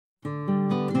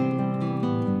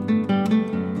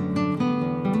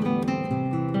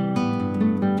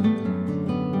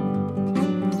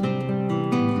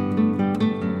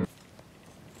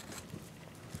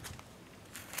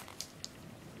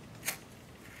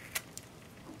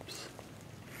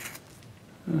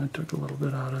I took a little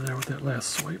bit out of there with that last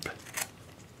swipe.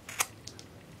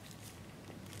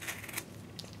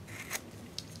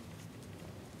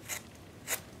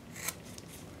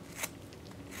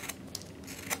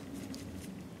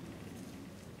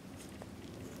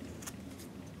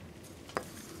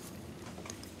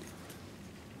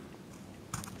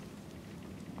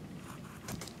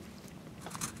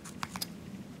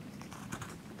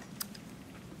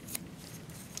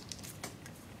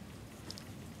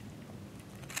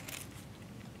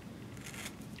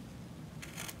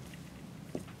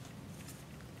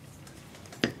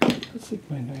 Let's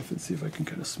take my knife and see if I can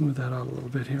kind of smooth that out a little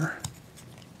bit here.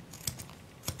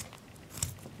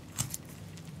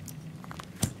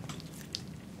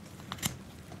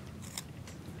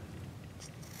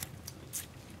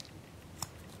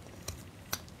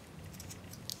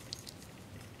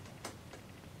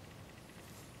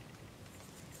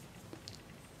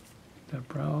 Get that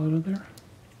brow out of there.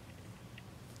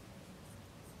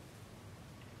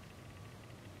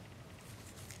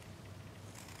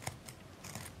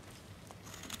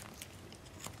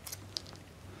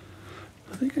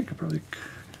 I think I could probably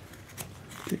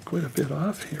get quite a bit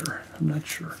off here. I'm not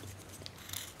sure.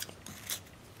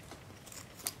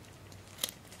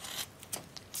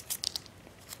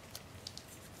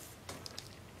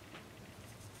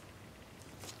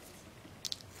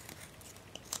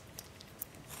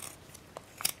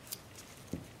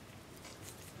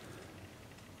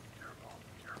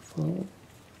 Careful,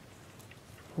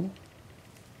 careful.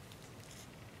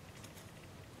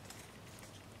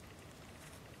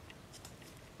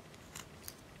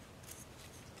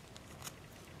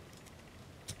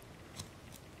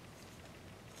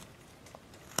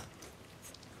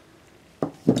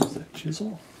 There's that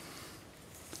chisel.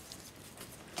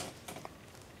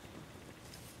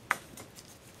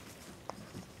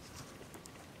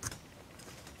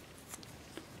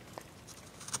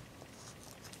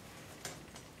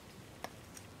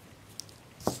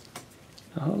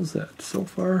 How's that so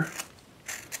far?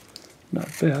 Not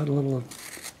bad. A little,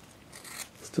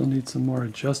 still need some more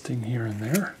adjusting here and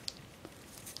there.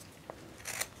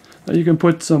 Now you can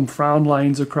put some frown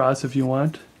lines across if you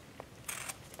want.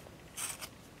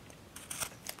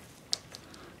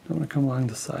 I'm going to come along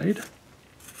the side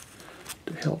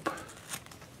to help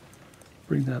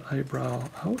bring that eyebrow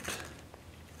out.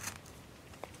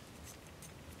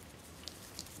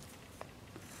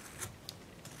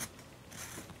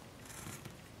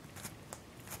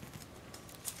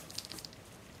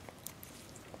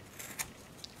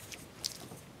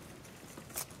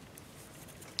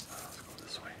 Let's go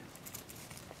this way.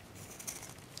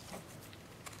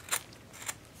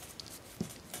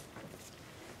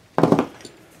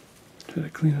 Try to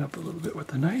clean it up a little bit with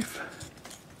the knife.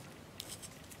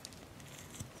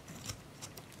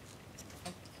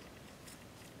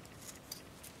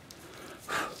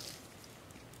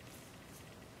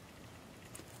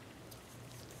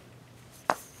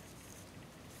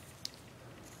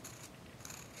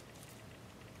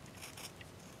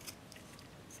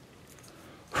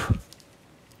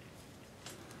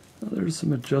 Well, there's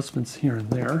some adjustments here and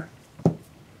there.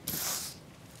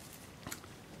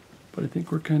 But I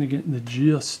think we're kind of getting the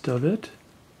gist of it.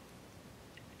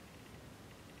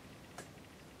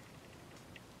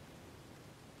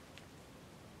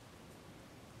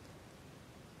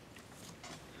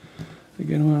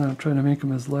 Again, I'm trying to make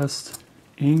them as less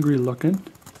angry looking.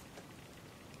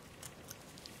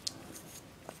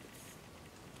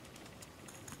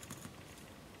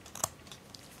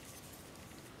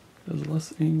 As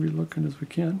less angry looking as we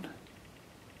can.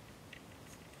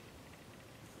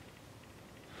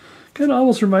 Kind of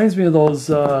almost reminds me of those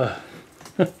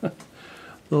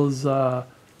those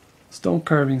stone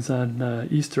carvings on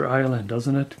Easter Island,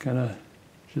 doesn't it? Kind of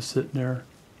just sitting there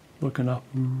looking up.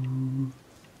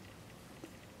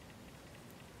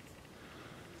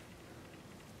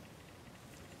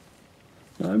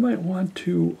 Now I might want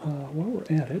to, while we're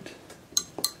at it,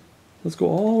 let's go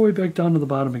all the way back down to the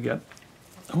bottom again.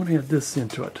 I want to add this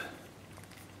into it.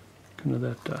 Kind of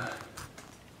that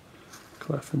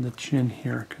cleft in the chin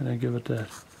here, kind of give it that.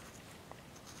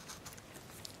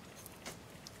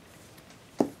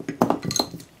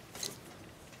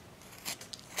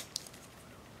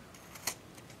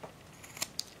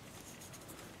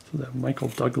 So that Michael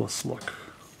Douglas look.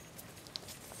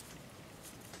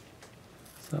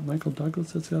 Is that Michael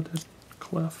Douglas that's got that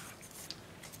cleft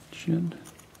chin?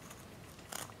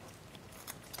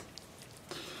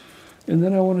 And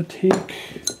then I want to take,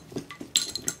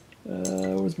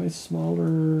 where's my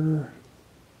smaller,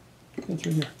 that's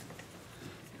right here.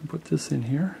 And put this in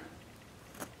here.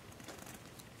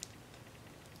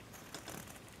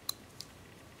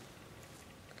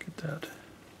 Look at that.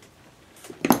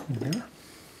 in there.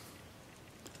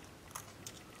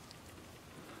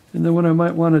 And then what I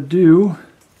might want to do,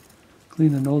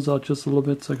 clean the nose out just a little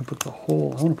bit so I can put the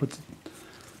hole. I want to put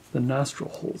the nostril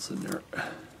holes in there.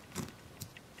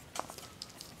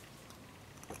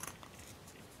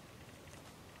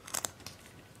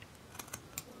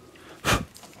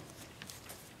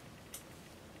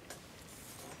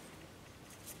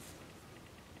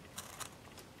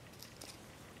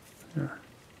 There.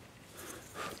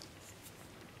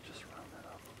 Just round that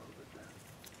up a little bit there.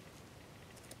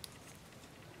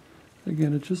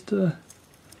 Again, it's just a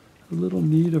little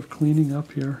need of cleaning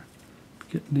up here,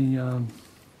 getting the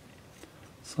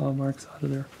saw marks out of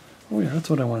there. Oh yeah, that's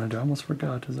what I want to do. I almost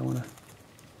forgot, is I want to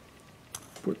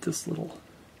put this little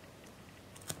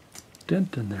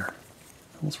dent in there.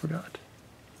 Almost forgot.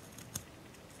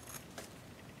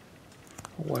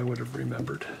 Oh, I would have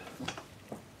remembered.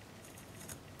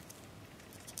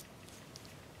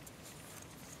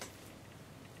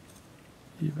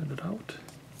 Even it out.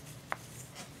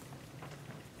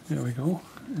 There we go.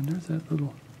 And there's that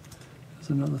little,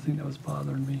 there's another thing that was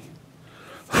bothering me.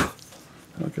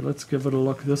 Okay, let's give it a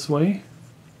look this way.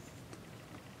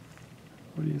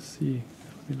 What do you see?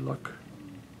 Let me look.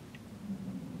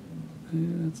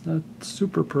 Yeah, it's not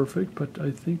super perfect, but I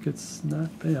think it's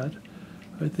not bad.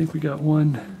 I think we got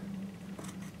one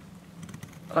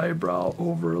eyebrow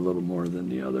over a little more than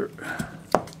the other.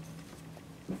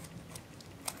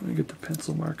 Let me get the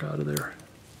pencil mark out of there.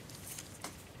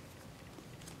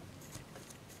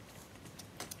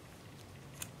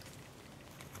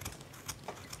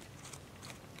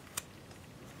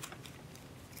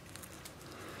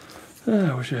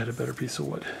 I wish I had a better piece of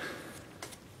wood.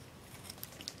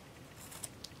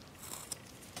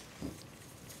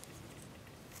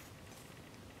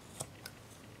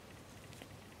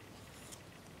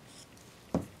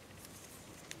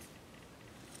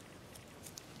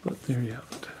 But there you have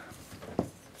it.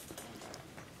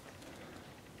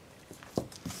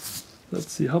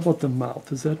 Let's see, how about the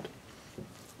mouth? Is that...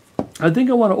 I think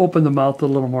I want to open the mouth a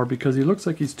little more because he looks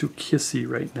like he's too kissy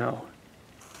right now.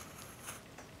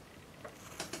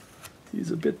 He's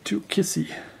a bit too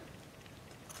kissy.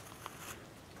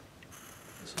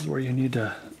 This is where you need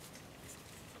a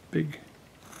big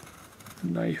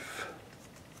knife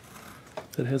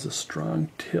that has a strong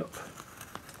tip.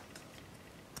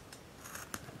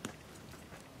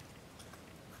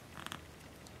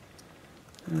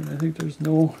 And I think there's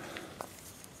no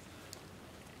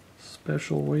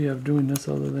special way of doing this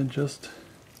other than just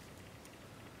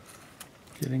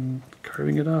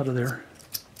carving it out of there.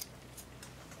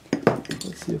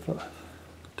 Let's see if a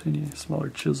tiny smaller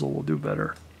chisel will do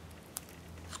better.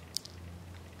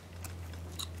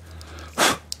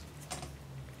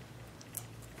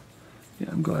 Yeah,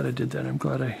 I'm glad I did that. I'm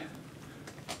glad I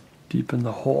deepened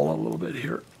the hole a little bit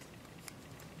here.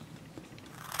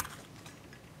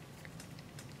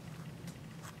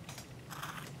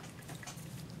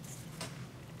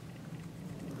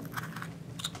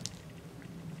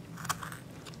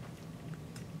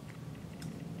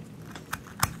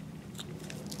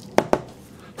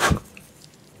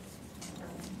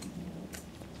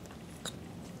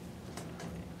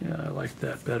 Yeah, I like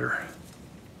that better.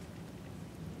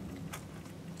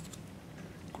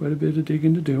 Quite a bit of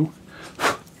digging to do.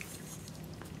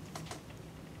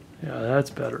 Yeah, that's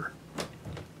better.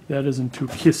 That isn't too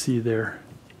kissy there.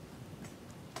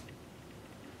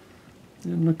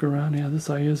 And look around. Yeah, this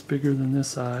eye is bigger than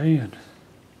this eye, and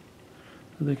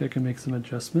I think I can make some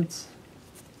adjustments.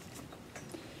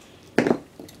 Let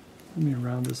me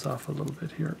round this off a little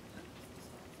bit here.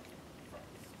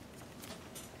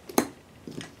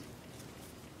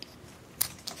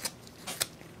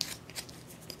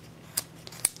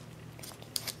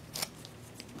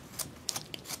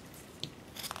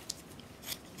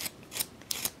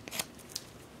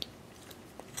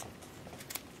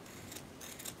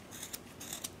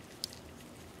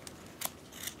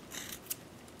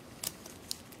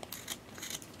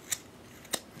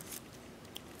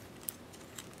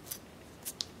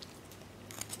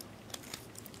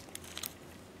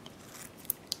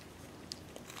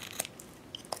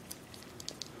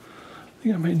 I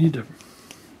think I might need to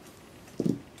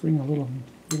bring a little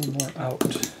more out. I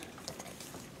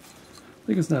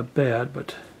think it's not bad,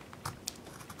 but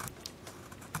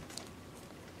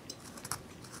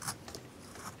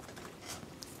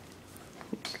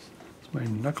oops, is my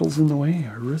knuckles in the way?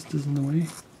 Or wrist is in the way?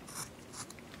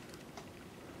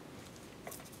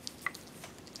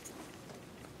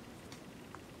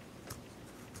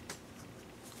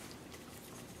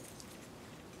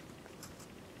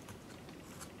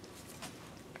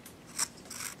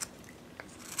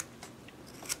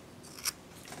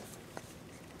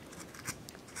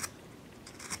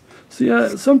 See,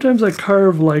 sometimes I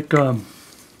carve like a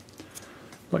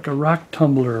rock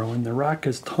tumbler when the rock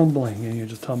is tumbling and you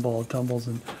just tumble, it tumbles,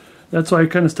 and that's why I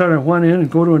kind of start at one end and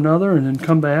go to another and then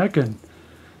come back, and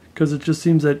because it just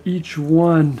seems that each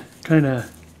one kind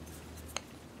of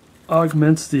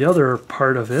augments the other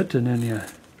part of it, and then you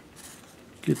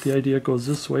get the idea it goes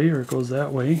this way or it goes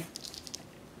that way.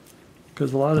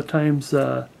 Because a lot of times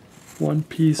one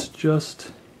piece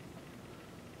just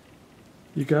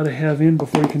you got to have in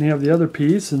before you can have the other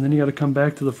piece, and then you got to come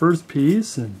back to the first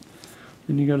piece, and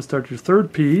then you got to start your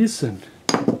third piece, and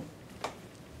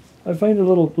I find it a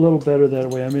little better that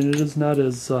way. I mean, it is not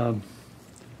as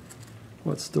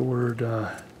what's the word?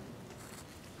 I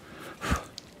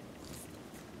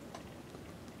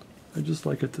just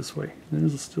like it this way.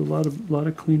 There's still a lot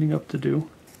of cleaning up to do.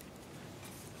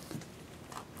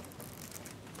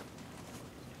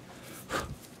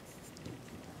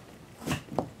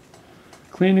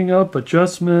 Cleaning up,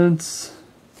 adjustments,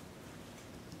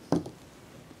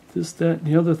 this, that, and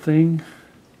the other thing.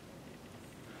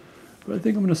 But I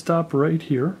think I'm going to stop right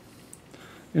here.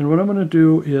 And what I'm going to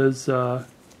do is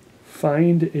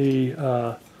find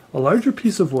a larger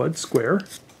piece of wood, square.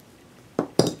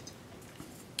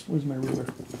 Where's my ruler?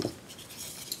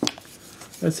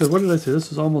 I said, what did I say?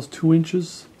 This is almost 2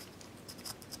 inches.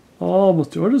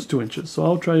 Almost, what is 2 inches? So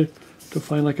I'll try to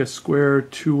find like a square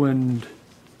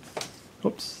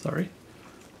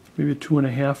maybe a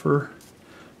 2.5 or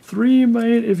 3,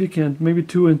 might, if you can, maybe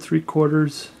 2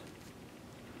 3/4.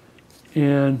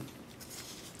 And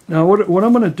now what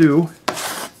I'm going to do,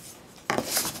 as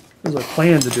I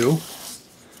plan to do,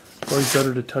 it's always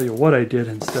better to tell you what I did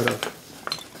instead of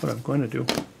what I'm going to do,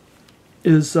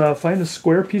 is find a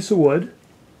square piece of wood,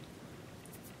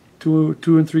 2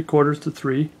 3/4 to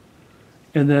 3,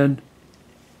 and then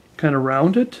kind of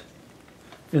round it,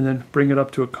 and then bring it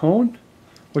up to a cone.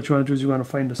 What you want to do is you want to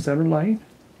find the center line.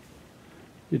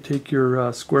 You take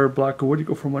your square block of wood, you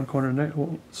go from one corner,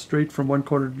 straight from one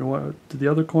corner to the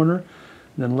other corner,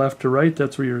 and then left to right,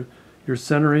 that's where your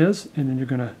center is, and then you're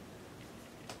going to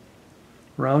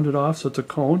round it off so it's a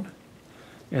cone.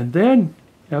 And then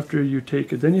after you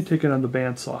take it, then you take it on the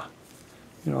bandsaw.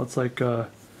 You know, it's like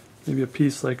maybe a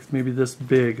piece like maybe this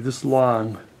big, this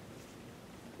long.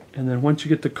 And then once you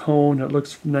get the cone, it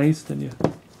looks nice, then you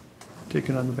take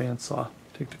it on the bandsaw,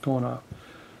 take the cone off.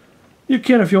 You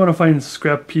can, if you want to find a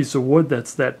scrap piece of wood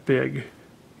that's that big,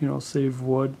 you know, save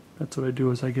wood. That's what I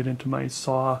do, is I get into my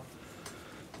saw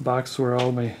box where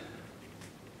all my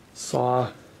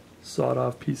sawed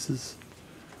off pieces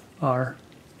are.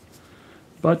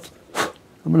 But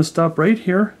I'm going to stop right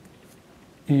here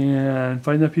and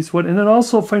find that piece of wood, and then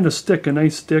also find a stick, a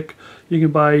nice stick. You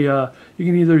can buy, you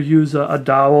can either use a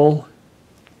dowel,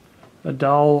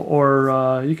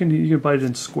 or you can buy it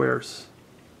in squares.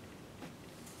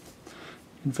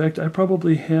 In fact, I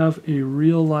probably have a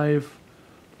real live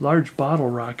large bottle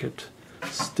rocket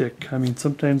stick. I mean,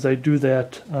 sometimes I do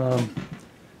that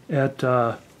at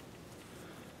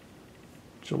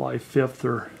July 5th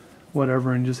or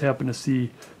whatever, and just happen to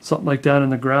see something like that on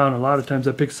the ground. A lot of times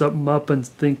I pick something up and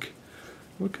think,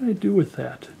 what can I do with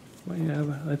that?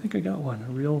 Well, I think I got one,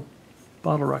 a real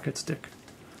bottle rocket stick.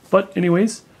 But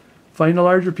anyways, find a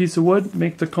larger piece of wood,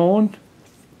 make the cone,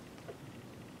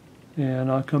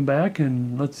 and I'll come back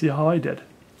and let's see how I did.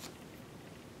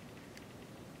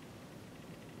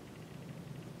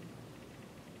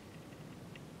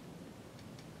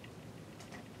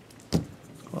 Go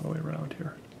all the way around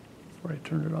here before I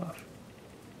turn it off.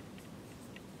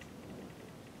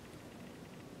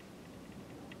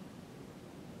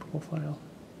 Profile.